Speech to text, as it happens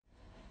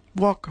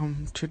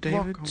Welcome to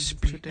David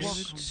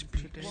Speaks.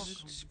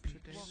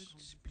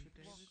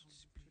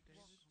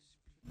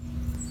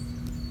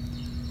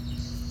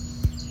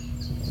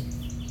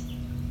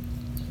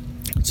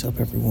 What's up,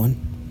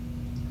 everyone?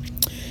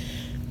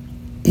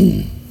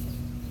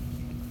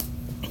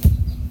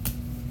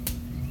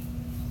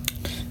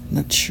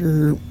 Not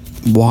sure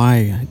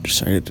why I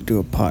decided to do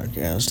a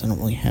podcast. I don't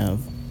really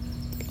have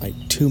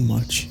too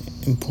much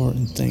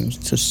important things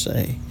to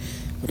say,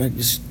 but I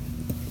just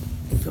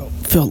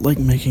felt like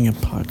making a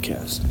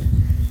podcast.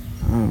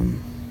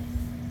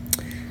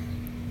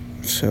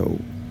 So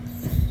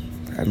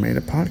I made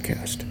a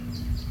podcast.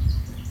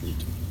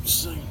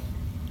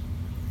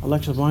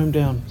 Alexa, volume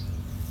down.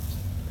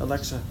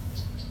 Alexa,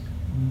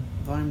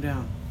 volume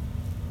down.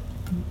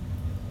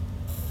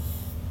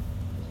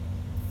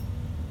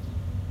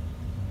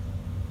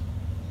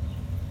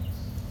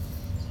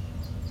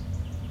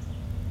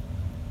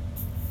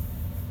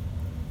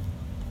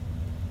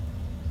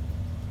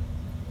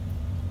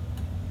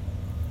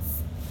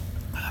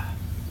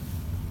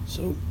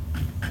 So,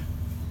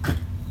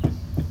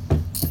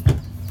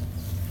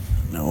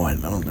 no, I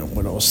don't know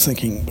what I was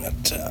thinking,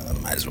 but I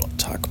might as well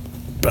talk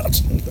about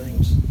some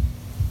things.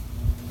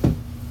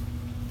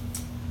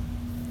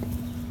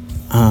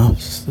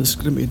 So this is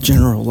going to be a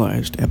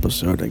generalized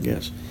episode, I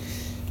guess.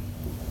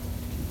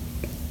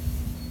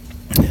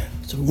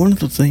 So one of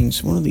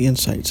the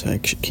insights I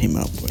actually came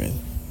up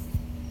with,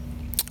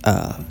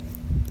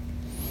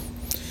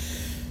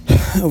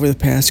 over the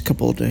past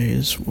couple of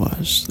days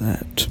was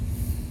that,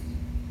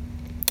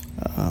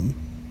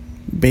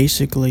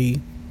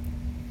 basically,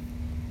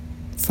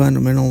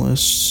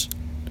 fundamentalists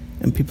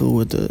and people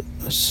with a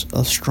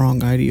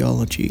strong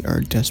ideology are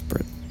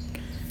desperate.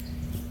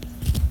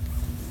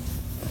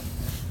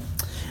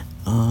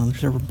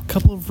 There were a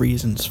couple of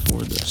reasons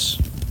for this.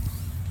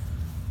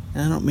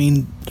 And I don't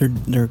mean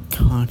they're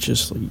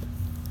consciously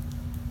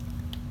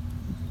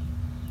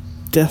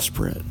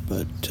desperate,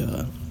 but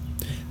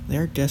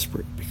they're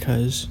desperate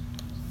because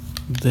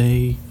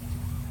they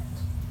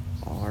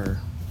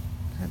are.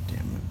 God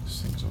damn it!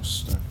 This thing's all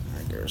stuck.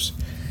 There it goes.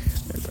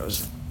 There it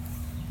goes.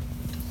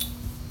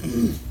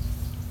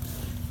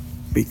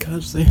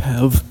 Because they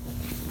have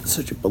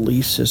such a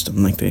belief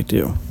system like they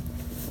do.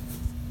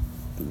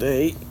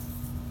 They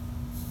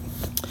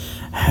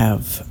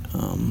have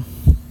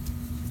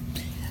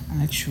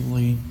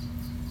actually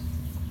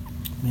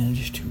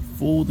managed to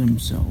fool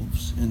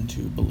themselves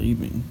into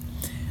believing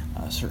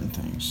certain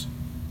things.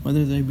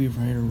 Whether they be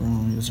right or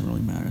wrong, it doesn't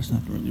really matter. It's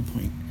not really the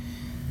point.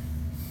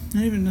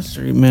 Not even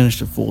necessarily managed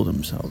to fool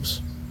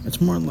themselves.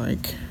 It's more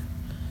like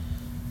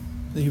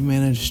they've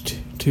managed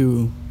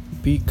to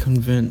be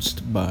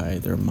convinced by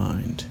their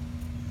mind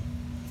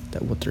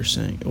that what they're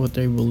saying, what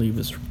they believe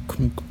is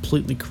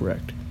completely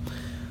correct.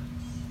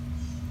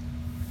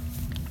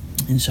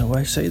 And so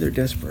I say they're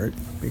desperate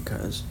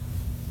because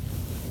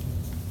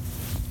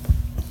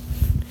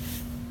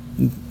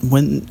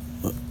when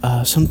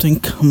something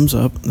comes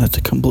up that's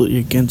completely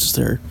against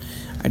their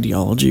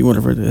ideology,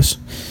 whatever it is,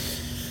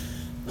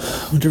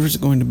 whatever it's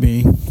going to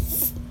be,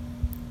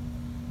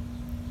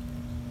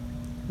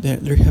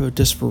 they have a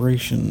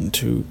desperation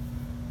to,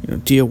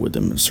 deal with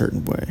them in a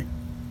certain way.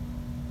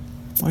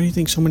 Why do you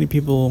think so many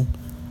people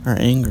are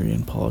angry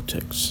in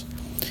politics?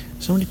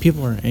 So many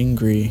people are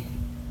angry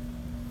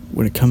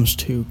when it comes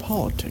to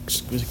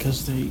politics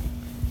because they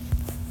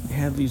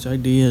have these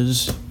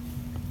ideas.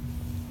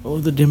 Oh,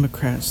 the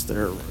Democrats,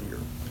 they're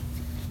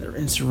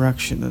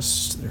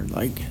insurrectionists.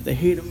 They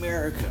hate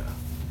America.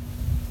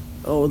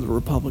 Oh, the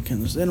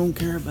Republicans, they don't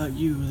care about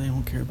you. They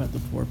don't care about the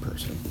poor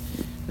person.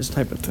 This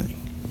type of thing.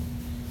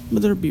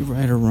 Whether it be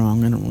right or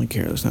wrong, I don't really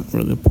care. That's not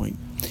really the point.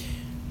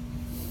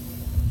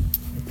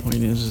 The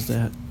point is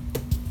that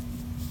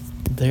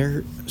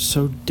they're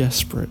so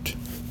desperate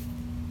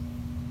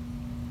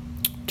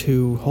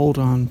to hold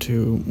on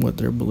to what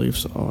their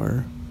beliefs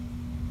are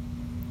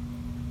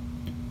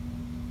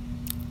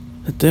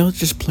that they'll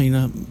just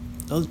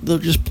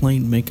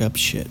plain make up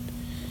shit,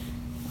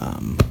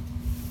 and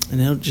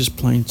they'll just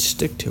plain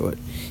stick to it,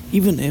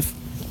 even if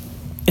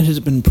it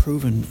has been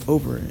proven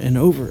over and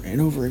over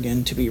and over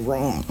again to be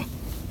wrong.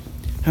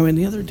 I mean,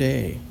 the other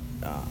day,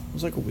 it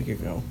was like a week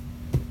ago,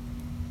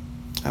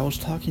 I was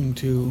talking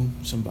to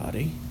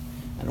somebody.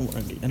 I don't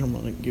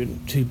want to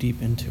get too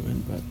deep into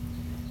it, but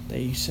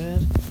they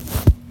said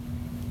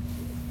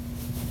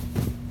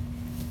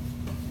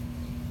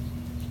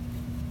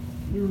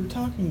we were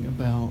talking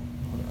about.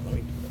 Hold on, let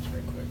me do this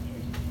right quick.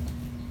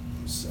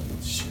 Let me set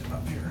this shit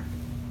up here.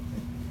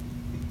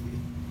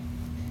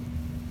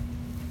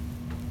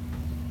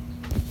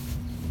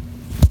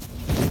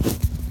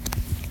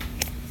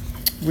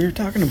 We were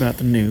talking about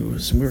the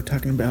news, and we were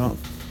talking about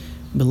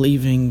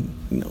believing,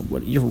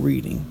 what you're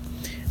reading,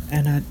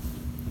 and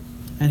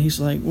he's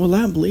like, well,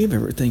 I believe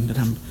everything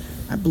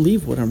I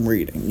believe what I'm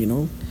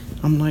reading,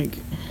 I'm like,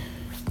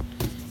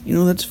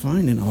 that's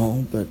fine and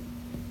all, but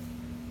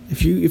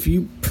if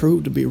you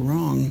prove to be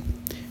wrong,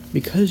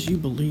 because you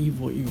believe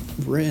what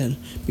you've read,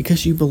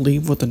 because you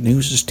believe what the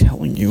news is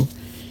telling you,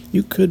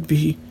 you could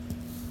be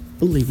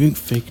believing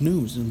fake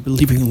news and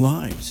believing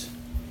lies.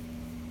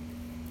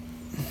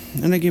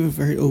 And I gave a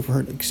very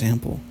overt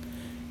example.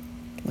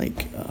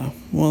 Like,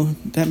 well,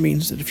 that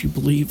means that if you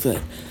believe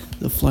that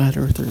the flat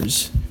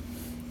earthers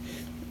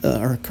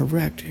are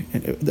correct,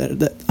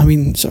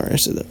 sorry, I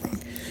said that wrong.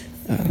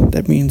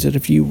 That means that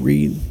if you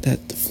read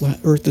that the flat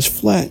earth is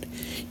flat,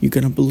 you're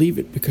going to believe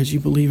it because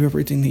you believe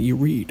everything that you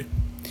read.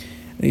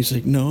 And he's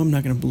like, no, I'm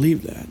not going to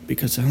believe that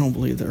because I don't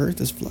believe the earth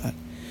is flat.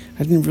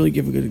 I didn't really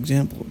give a good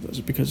example of this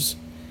because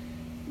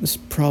this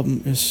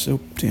problem is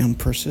so damn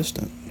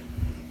persistent.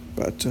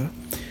 But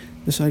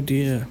this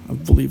idea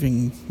of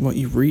believing what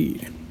you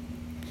read,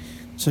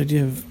 this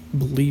idea of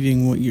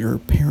believing what your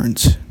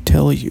parents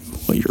tell you,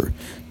 what your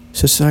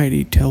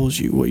society tells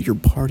you, what your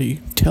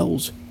party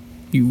tells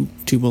you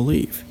to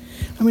believe.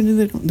 I mean,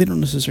 they don't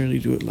necessarily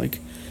do it like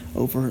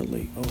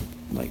overtly.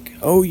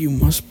 Oh, you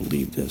must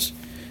believe this.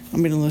 I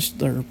mean, unless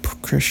they're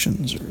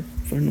Christians or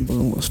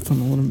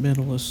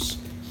fundamentalists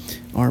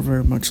are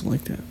very much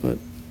like that, but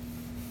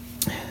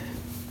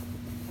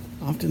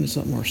often it's a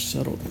lot more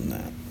subtle than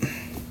that.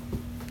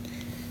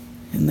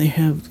 And they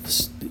have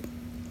this,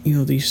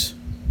 these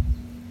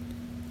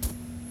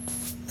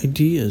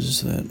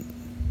ideas that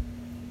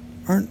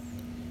aren't,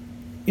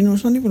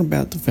 it's not even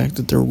about the fact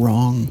that they're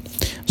wrong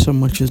so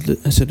much as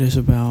it is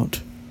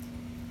about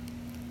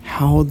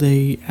how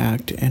they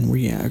act and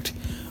react,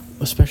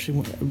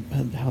 especially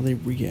how they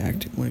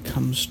react when it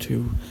comes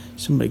to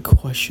somebody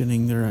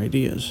questioning their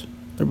ideas,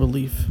 their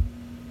belief.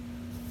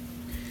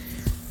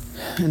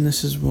 And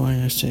this is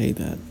why I say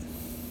that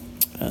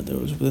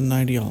those with an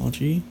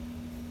ideology,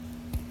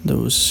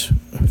 those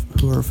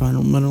who are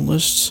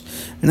fundamentalists,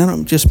 and I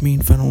don't just mean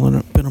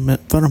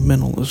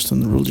fundamentalists in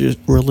the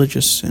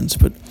religious sense,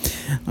 but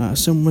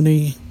so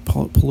many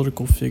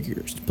political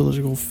figures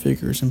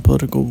and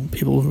political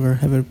people who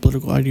have a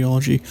political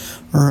ideology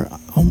are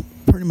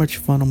pretty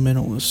much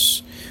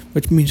fundamentalists,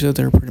 which means that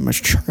they're pretty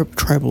much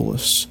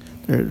tribalists.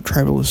 They're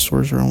tribalists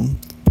towards their own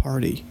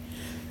party,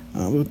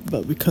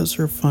 but because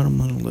they're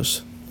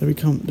fundamentalists,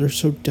 they're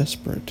so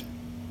desperate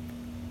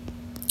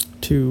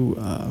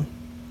to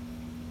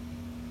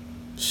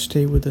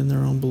stay within their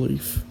own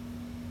belief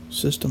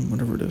system,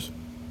 whatever it is.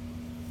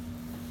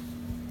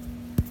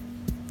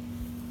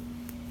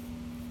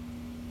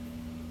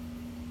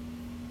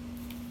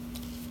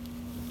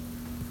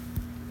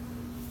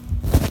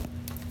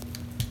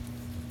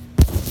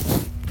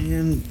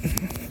 And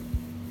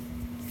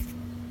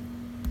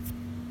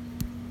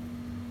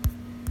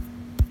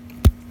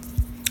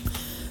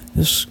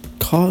this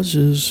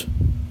causes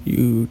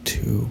you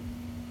to,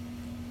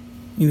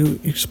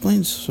 it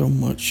explains so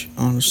much,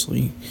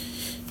 honestly.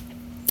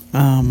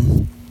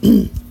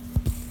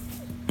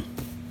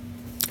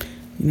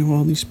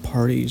 All these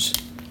parties,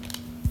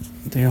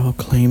 they all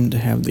claim to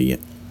have the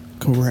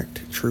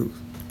correct truth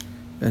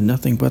and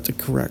nothing but the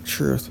correct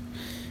truth.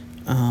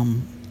 I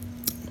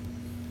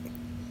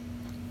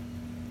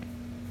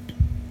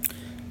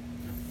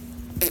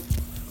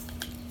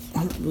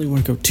don't really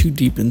want to go too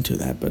deep into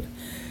that, but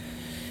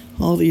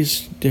all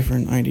these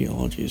different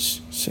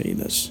ideologies say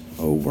this.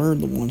 Oh, we're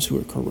the ones who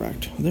are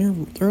correct. They're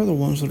the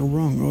ones that are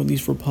wrong. Oh,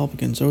 these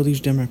Republicans. Oh,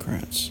 these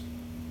Democrats.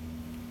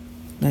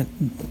 That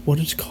what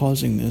is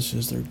causing this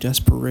is their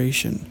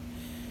desperation.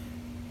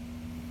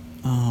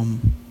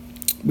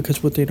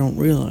 Because what they don't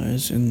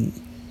realize, and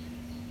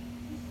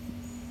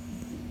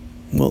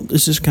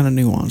this is kind of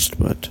nuanced,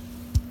 but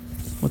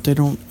what they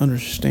don't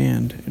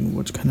understand and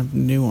what's kind of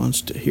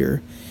nuanced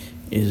here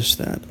is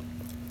that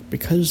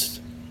because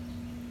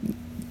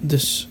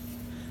this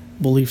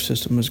belief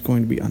system is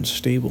going to be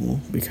unstable,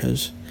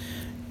 because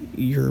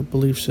your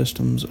belief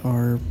systems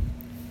are,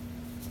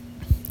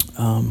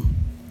 I'm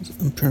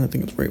trying to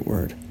think of the right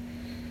word,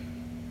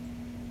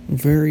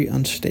 very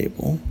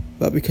unstable,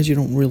 but because you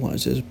don't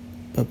realize this,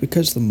 but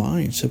because the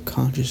mind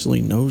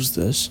subconsciously knows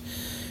this,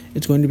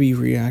 it's going to be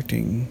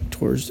reacting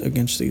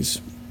against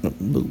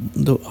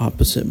the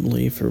opposite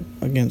belief, or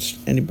against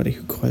anybody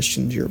who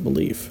questions your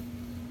belief.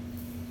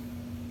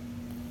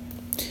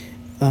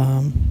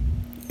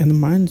 And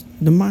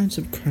the mind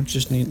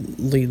subconsciously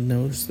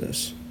knows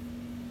this.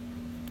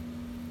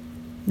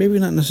 Maybe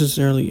not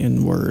necessarily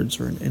in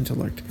words or in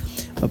intellect,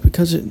 but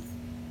because it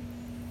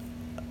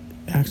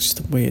acts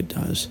the way it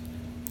does,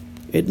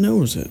 it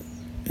knows it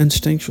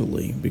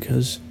instinctually.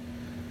 Because,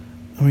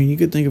 you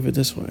could think of it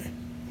this way,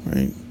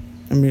 right?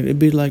 It'd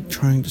be like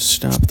trying to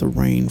stop the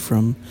rain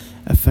from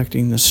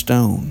affecting the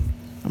stone.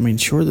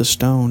 Sure, the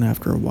stone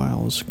after a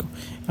while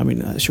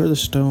sure, the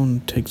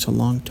stone takes a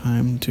long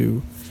time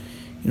to,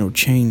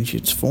 change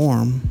its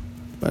form,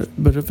 but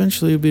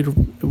eventually it'll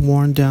be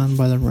worn down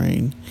by the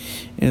rain,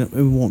 and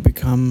it won't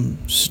become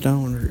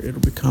stone, or it'll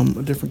become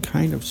a different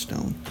kind of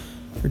stone,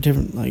 or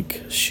different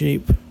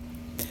shape.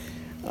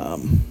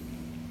 And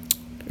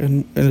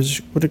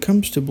when it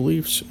comes to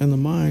beliefs and the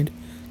mind,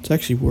 it's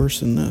actually worse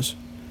than this.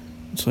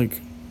 It's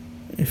like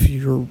if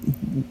you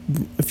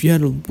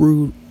had a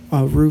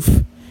roof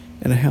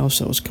in a house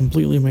that was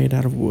completely made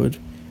out of wood,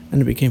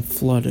 and it became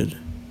flooded.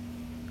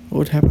 What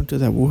would happen to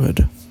that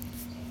wood?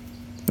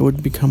 it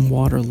would become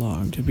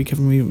waterlogged.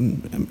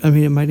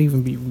 It might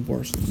even be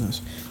worse than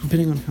this,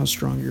 depending on how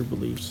strong your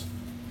beliefs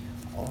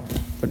are.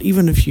 But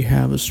even if you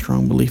have a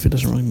strong belief, it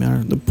doesn't really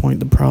matter.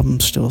 The problem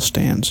still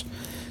stands.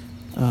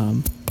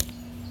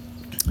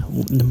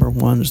 Number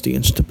one is the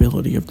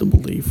instability of the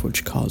belief,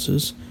 which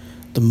causes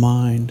the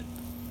mind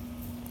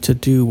to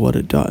do what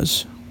it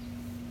does.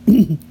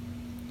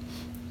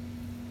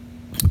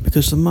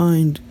 Because the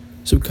mind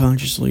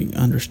subconsciously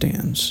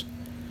understands,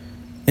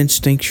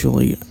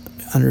 instinctually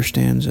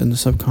understands in the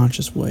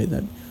subconscious way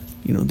that,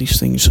 these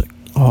things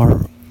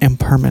are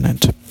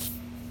impermanent.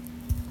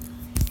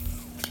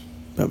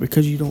 But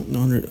because you don't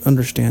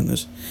understand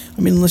this,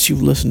 unless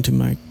you've listened to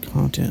my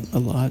content a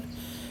lot,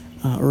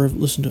 or have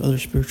listened to other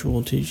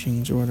spiritual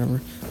teachings or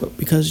whatever, but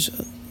because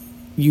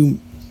you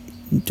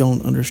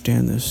don't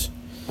understand this,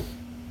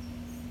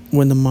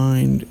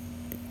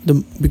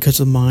 because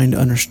the mind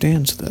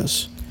understands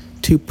this,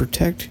 to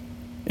protect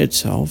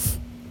itself,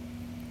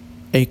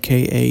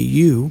 aka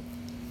you,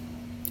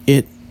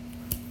 it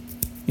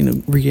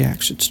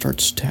reacts. It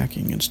starts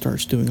attacking and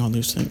starts doing all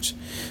these things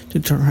to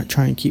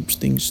try and keep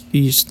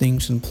these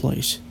things in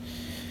place.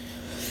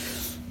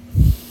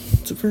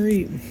 It's a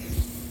very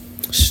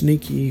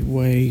sneaky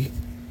way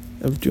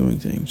of doing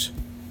things.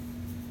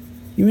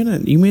 You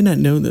may not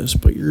know this,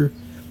 but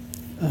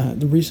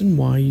the reason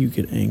why you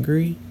get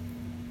angry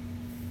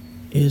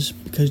is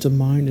because the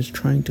mind is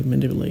trying to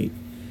manipulate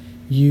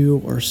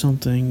you or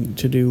something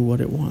to do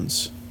what it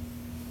wants.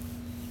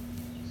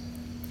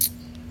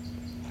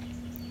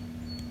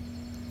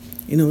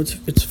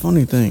 It's a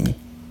funny thing,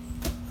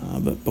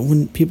 but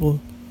when people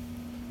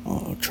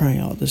try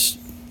out this,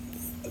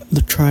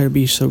 they try to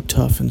be so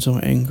tough and so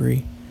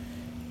angry,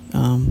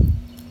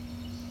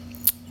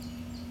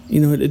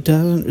 it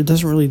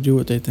doesn't really do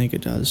what they think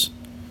it does.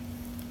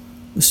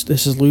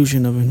 This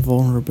illusion of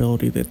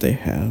invulnerability that they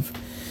have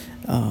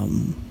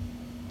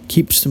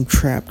keeps them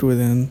trapped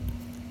within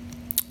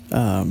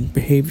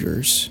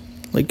behaviors.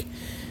 Like,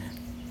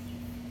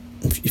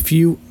 if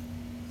you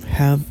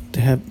have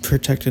to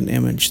protect an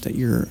image that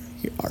you're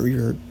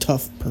a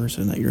tough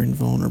person, that you're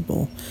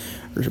invulnerable,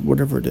 or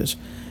whatever it is,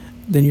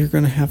 then you're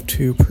going to have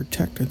to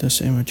protect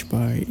this image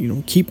by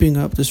keeping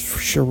up this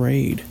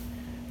charade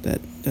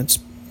that's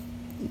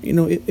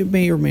it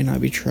may or may not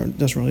be true. It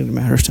doesn't really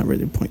matter. It's not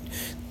really the point.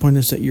 The point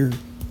is that you're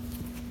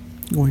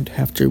going to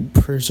have to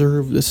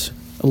preserve this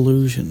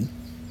illusion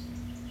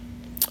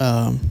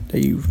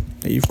that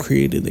you've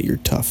created, that you're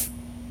tough.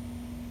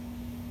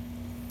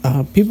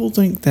 People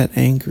think that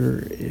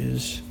anger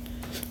is,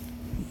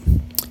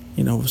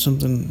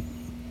 something.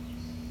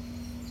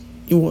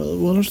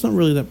 Well, it's not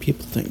really that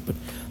people think, but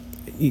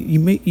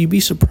you'd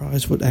be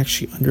surprised what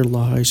actually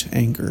underlies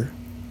anger.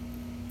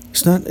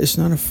 It's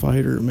not a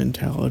fighter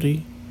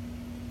mentality.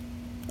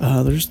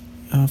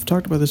 I've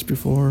talked about this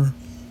before,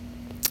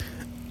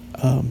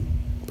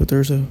 but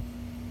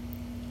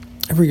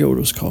I forget what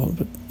it was called,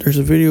 but there's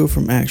a video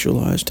from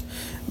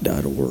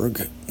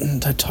actualized.org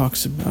that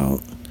talks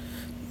about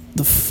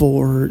the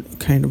 4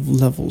 kind of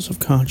levels of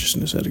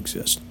consciousness that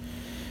exist.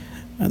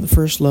 And the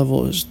first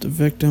level is the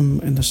victim,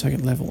 and the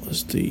second level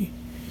is the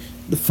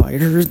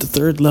fighter. The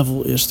third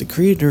level is the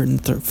creator, and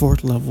the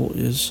fourth level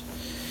is,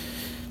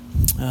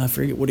 I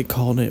forget what he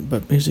called it,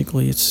 but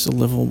basically it's a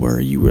level where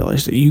you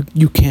realize that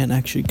you can't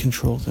actually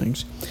control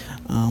things.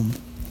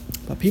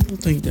 But people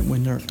think that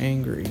when they're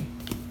angry,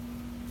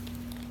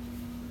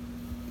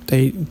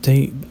 they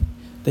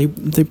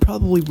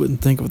probably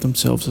wouldn't think of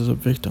themselves as a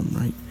victim,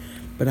 right?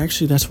 But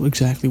actually that's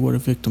exactly what a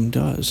victim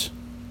does.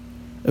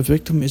 A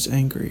victim is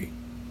angry.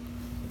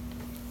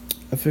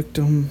 A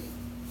victim,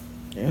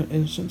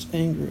 in a sense,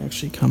 anger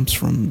actually comes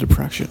from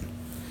depression,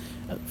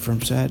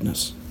 from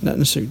sadness. Not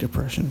necessarily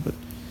depression, but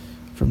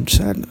from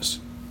sadness.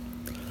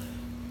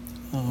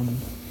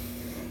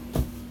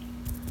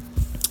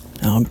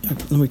 Now,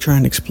 let me try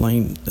and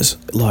explain this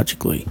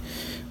logically,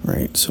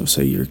 right? So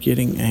say you're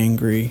getting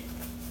angry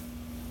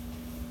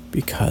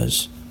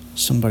because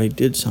somebody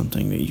did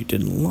something that you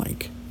didn't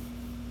like.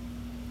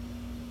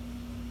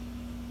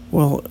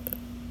 Well,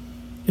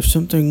 if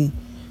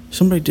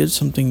somebody did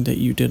something that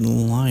you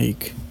didn't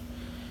like,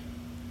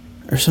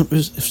 or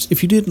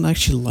if you didn't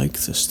actually like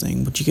this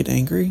thing, would you get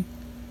angry?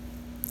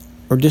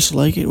 Or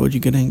dislike it, would you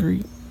get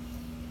angry?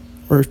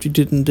 Or if you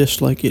didn't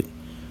dislike it,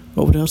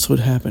 what else would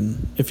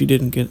happen? If you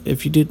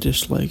did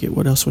dislike it,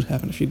 what else would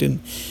happen? If you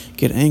didn't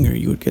get angry,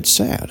 you would get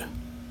sad.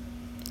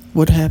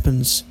 What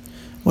happens?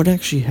 What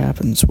actually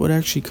happens? What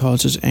actually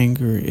causes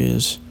anger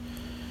is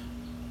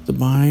the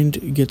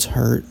mind gets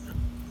hurt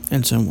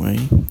in some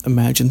way,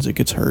 imagines it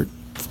gets hurt,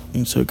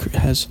 and so it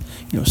has,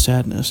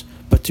 sadness.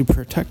 But to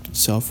protect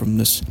itself from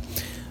this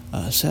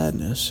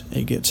sadness,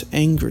 it gets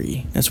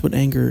angry. That's what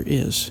anger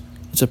is.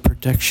 It's a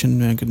protection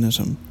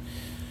mechanism.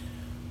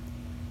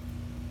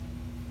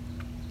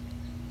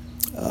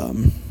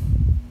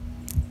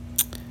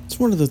 It's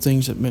one of the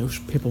things that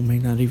most people may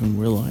not even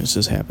realize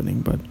is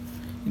happening, but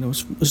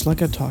it's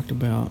like I talked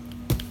about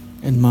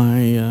in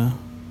my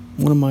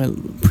one of my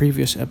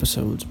previous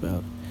episodes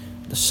about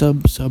the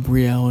sub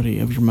reality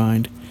of your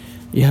mind.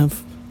 You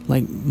have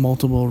like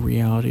multiple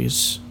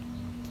realities.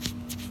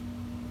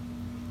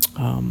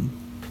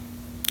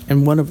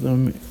 And one of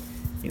them,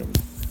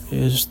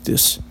 is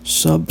this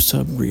sub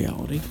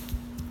reality.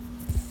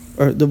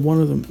 Or the one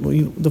of them,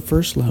 the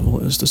first level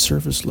is the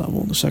surface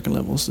level. The second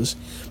level is this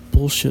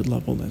bullshit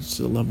level. That's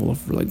the level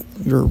of like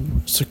your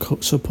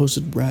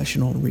supposed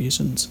rational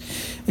reasons,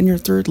 and your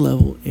third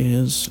level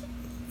is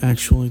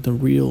actually the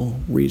real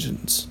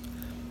reasons,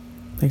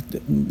 like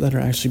that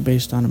are actually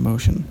based on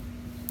emotion.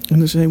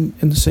 In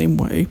the same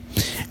way,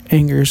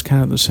 anger is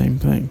kind of the same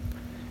thing.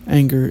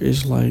 Anger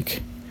is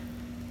like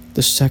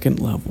the second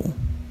level.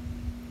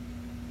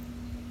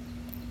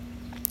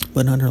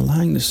 But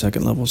underlying the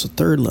second level is the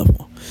third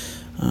level,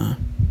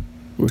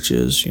 which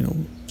is,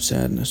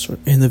 sadness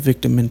and the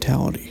victim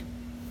mentality.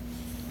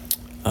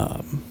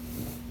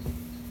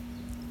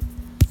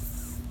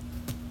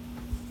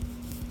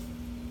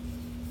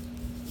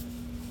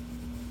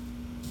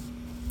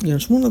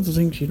 It's one of the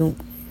things you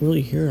don't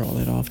really hear all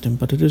that often,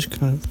 but it is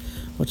kind of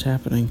what's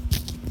happening.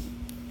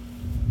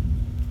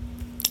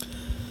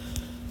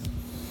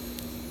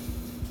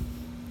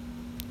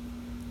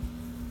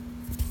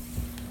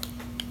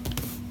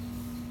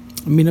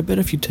 I mean, I bet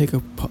if you take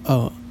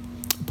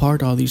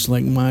apart all these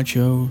like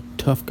macho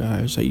tough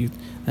guys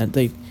that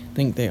they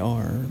think they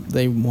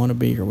want to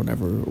be or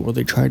whatever, or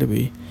they try to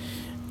be,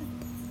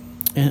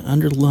 and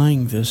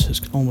underlying this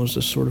is almost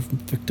a sort of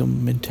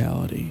victim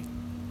mentality.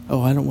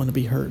 Oh, I don't want to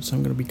be hurt, so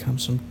I'm going to become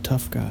some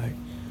tough guy,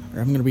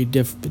 or I'm going to be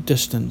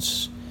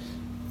distance.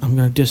 I'm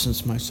going to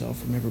distance myself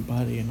from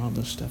everybody and all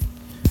this stuff.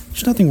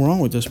 There's nothing wrong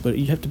with this, but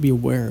you have to be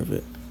aware of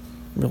it,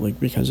 really,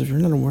 because if you're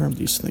not aware of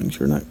these things,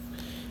 you're not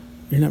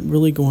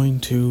really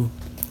going to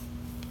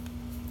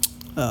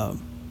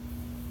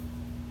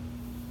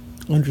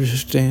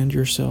understand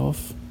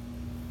yourself.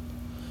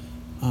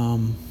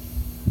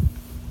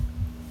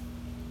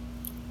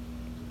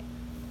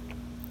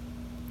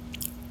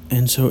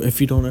 And so if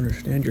you don't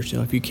understand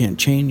yourself, you can't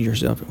change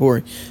yourself,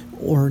 or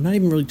not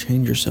even really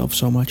change yourself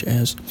so much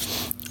as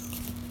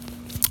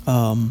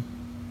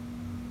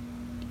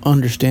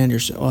understand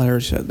yourself. Well, I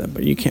already said that,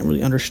 but you can't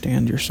really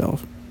understand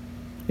yourself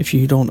if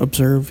you don't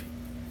observe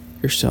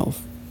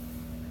yourself,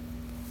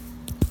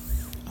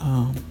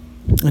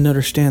 and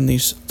understand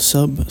these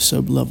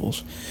sub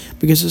levels,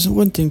 because it's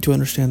one thing to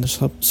understand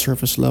the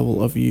surface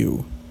level of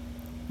you,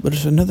 but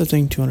it's another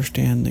thing to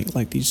understand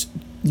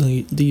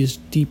these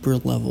deeper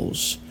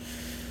levels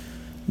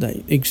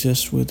that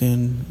exist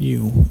within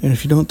you. And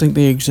if you don't think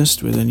they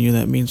exist within you,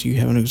 that means you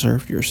haven't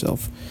observed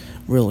yourself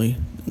really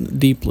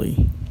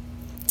deeply.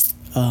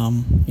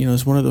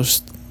 It's one of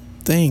those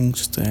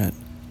things that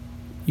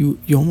you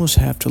almost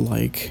have to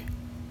like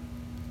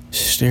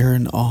stare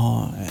in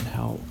awe at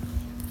how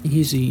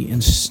easy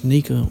and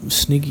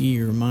sneaky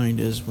your mind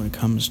is when it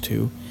comes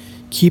to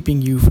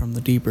keeping you from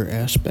the deeper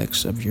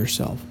aspects of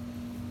yourself.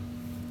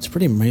 It's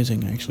pretty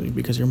amazing, actually,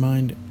 because your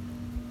mind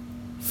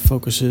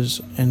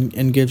focuses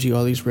and gives you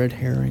all these red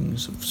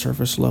herrings of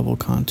surface level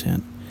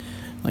content.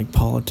 Like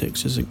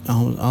politics is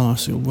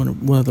honestly one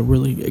of the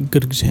really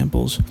good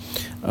examples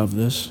of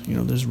this.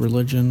 There's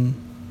religion,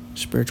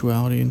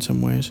 spirituality in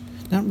some ways.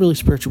 Not really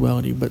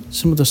spirituality, but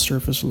some of the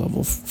surface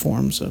level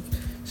forms of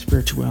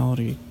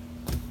spirituality.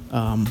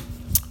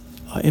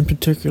 In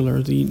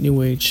particular, the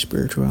New Age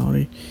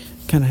spirituality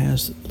kind of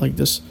has like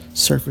this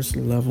surface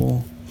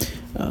level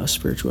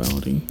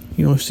spirituality.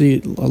 I see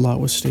it a lot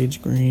with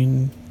stage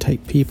green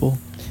type people,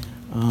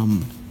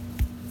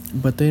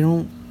 but they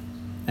don't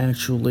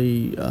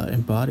actually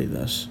embody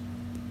this.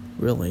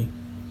 Really,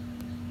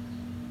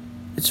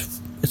 it's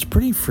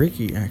pretty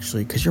freaky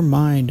actually, because your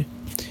mind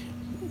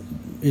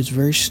is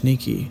very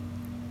sneaky.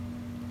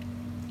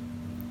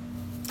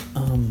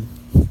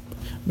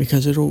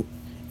 Because it'll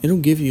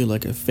give you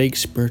like a fake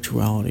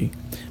spirituality,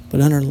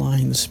 but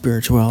underlying the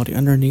spirituality,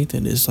 underneath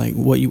it is like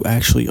what you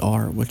actually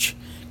are, which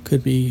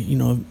could be,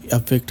 a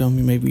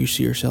victim. Maybe you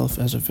see yourself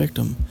as a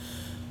victim.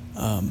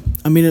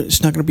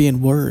 It's not going to be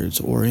in words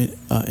or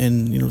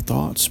in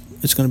thoughts.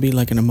 It's going to be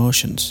like in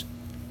emotions.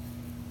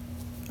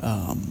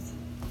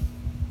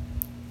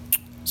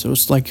 So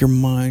it's like your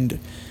mind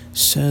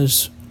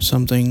says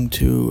something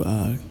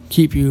to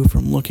keep you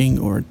from looking,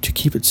 or to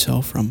keep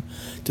itself from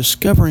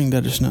discovering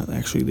that it's not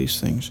actually these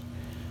things.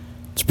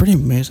 It's pretty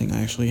amazing,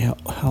 actually,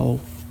 how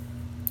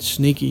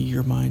sneaky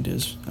your mind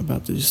is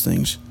about these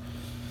things.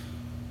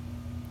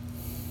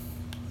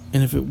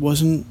 And if it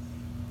wasn't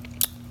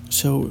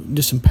so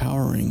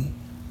disempowering,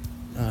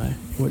 I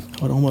would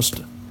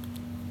almost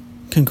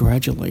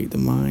congratulate the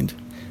mind.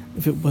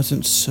 If it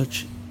wasn't so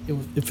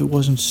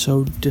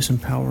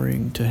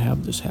disempowering to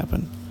have this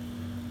happen.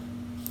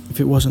 If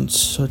it wasn't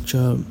such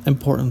an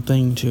important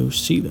thing to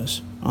see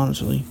this,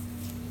 honestly.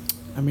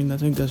 I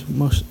think that's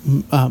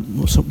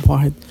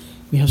why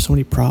we have so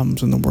many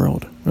problems in the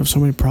world. We have so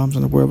many problems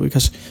in the world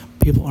because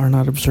people are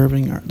not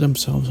observing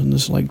themselves in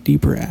this like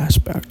deeper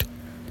aspect.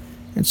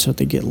 And so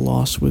they get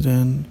lost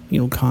within,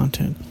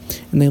 content.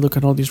 And they look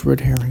at all these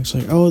red herrings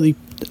like, oh, the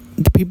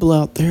people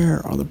out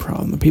there are the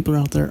problem. The people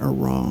out there are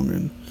wrong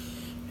and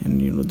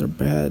they're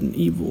bad and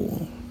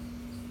evil.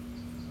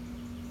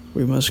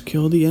 we must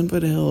kill the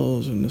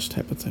infidels and this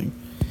type of thing.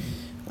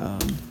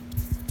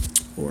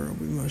 Or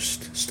we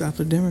must stop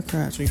the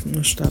Democrats, we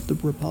must stop the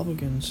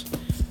Republicans.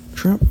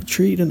 Trump will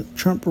cheat in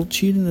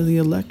the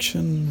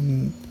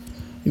election,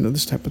 and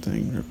this type of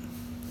thing.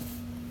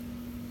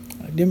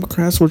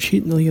 Democrats will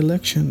cheat in the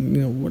election.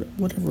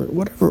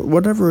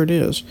 Whatever it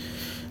is,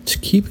 it's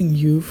keeping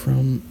you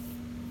from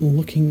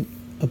looking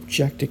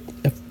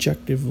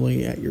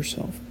objectively at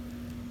yourself.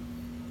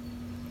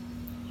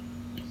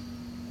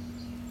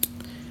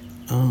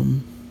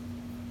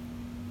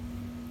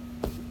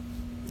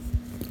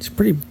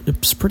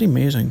 It's pretty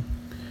amazing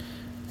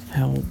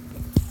how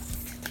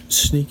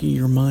sneaky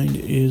your mind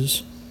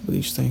is with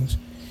these things.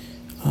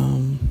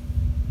 I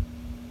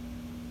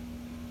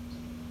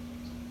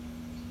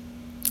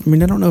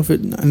don't know if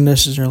it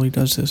necessarily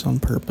does this on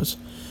purpose,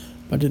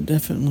 but it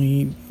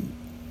definitely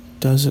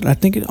does it. I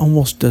think it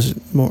almost does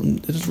it more.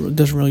 It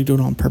doesn't really do it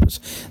on purpose.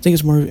 I think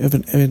it's more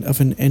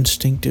of an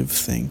instinctive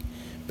thing,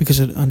 because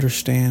it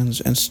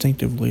understands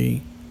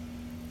instinctively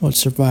what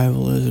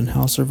survival is and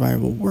how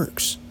survival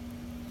works,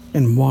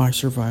 and why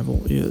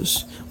survival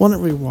is. Well, not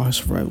really why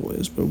survival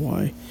is, but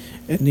why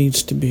it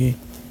needs to be,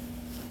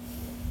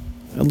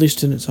 at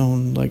least in its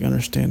own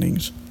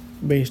understandings,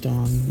 based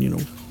on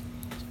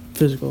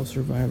physical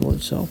survival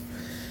itself.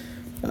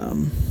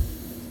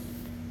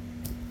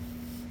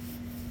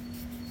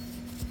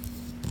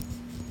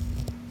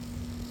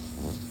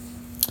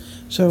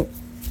 So,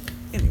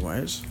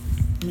 anyways,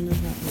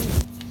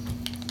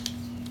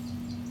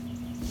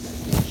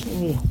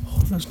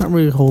 there's not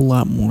really a whole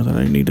lot more that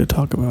I need to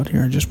talk about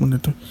here. I just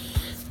wanted to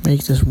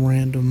make this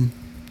random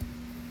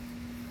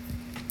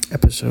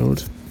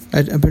episode.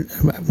 I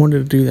wanted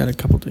to do that a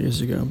couple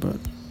days ago, but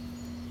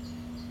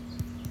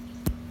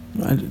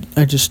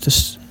I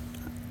just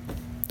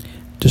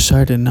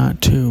decided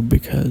not to,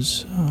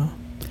 because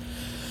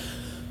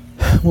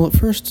at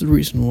first the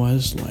reason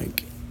was I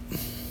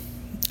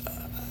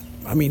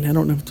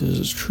don't know if this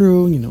is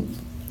true.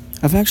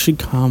 I've actually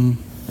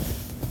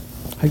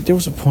there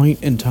was a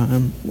point in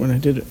time when I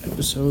did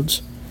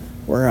episodes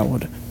where I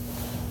would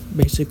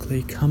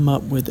basically come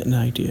up with an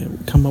idea,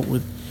 come up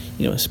with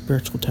a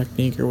spiritual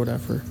technique or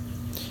whatever,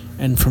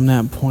 and from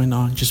that point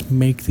on just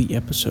make the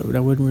episode. I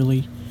wouldn't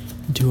really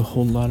do a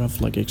whole lot of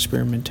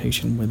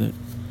experimentation with it.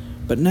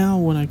 But now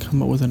when I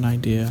come up with an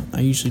idea,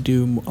 I usually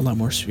do a lot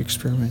more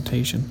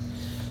experimentation.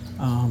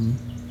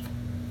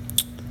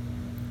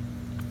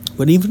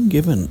 But even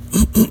given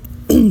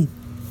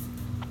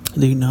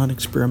the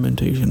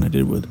non-experimentation I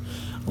did with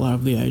a lot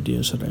of the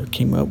ideas that I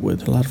came up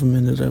with, a lot of them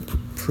ended up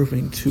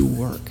proving to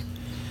work,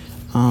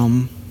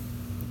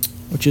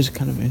 which is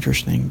kind of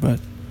interesting. But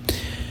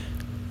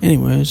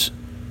anyways,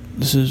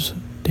 this is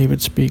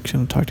David Speaks,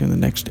 and I'll talk to you in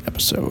the next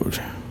episode.